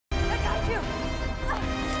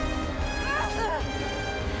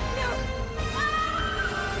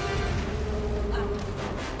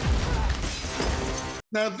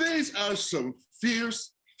Now, these are some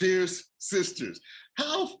fierce, fierce sisters.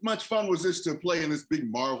 How much fun was this to play in this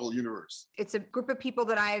big Marvel universe? It's a group of people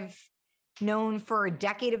that I've known for a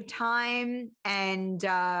decade of time, and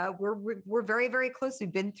we're very, very close.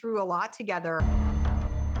 We've been through a lot together.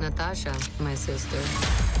 Natasha, my sister,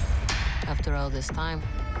 after all this time,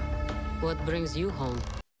 what brings you home?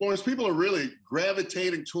 Florence, people are really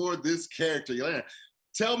gravitating toward this character, Yelena.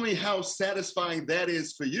 Tell me how satisfying that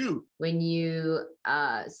is for you. When you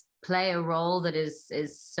play a role that is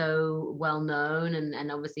so well known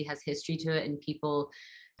and obviously has history to it, and people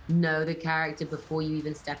know the character before you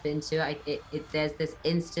even step into it, there's this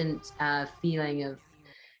instant feeling of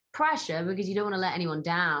pressure because you don't want to let anyone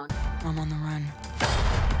down. I'm on the run.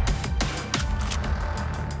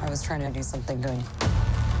 I was trying to do something good.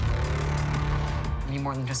 You're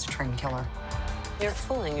more than just a trained killer. You're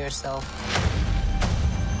fooling yourself.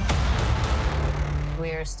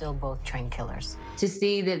 We are still both trained killers. To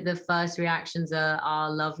see that the first reactions are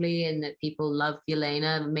lovely and that people love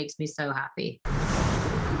Yelena makes me so happy.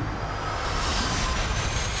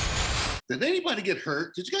 Did anybody get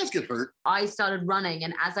hurt? Did you guys get hurt? I started running,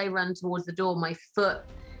 and as I ran towards the door, my foot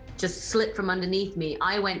just slipped from underneath me.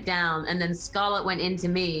 I went down, and then Scarlett went into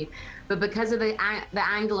me. But because of the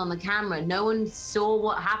angle on the camera, no one saw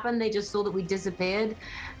what happened. They just saw that we disappeared.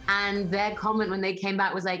 And their comment when they came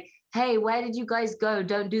back was like, "Hey, where did you guys go?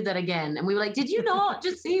 Don't do that again." And we were like, "Did you not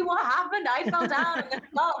just see what happened? I fell down and then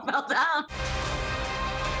Scarlett fell down."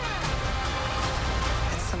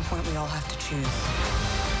 At some point, we all have to choose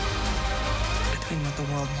between what the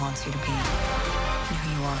world wants you to be and who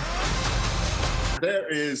you are. There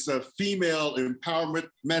is a female empowerment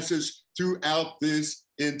message throughout this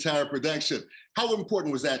entire production. How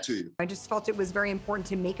important was that to you? I just felt it was very important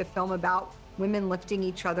to make a film about women lifting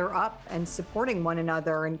each other up and supporting one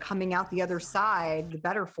another and coming out the other side the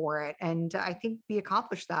better for it. And I think we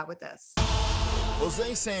accomplished that with this.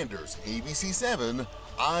 Jose Sanders, ABC7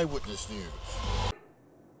 Eyewitness News.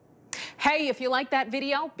 Hey, if you like that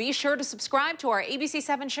video, be sure to subscribe to our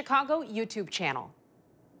ABC7 Chicago YouTube channel.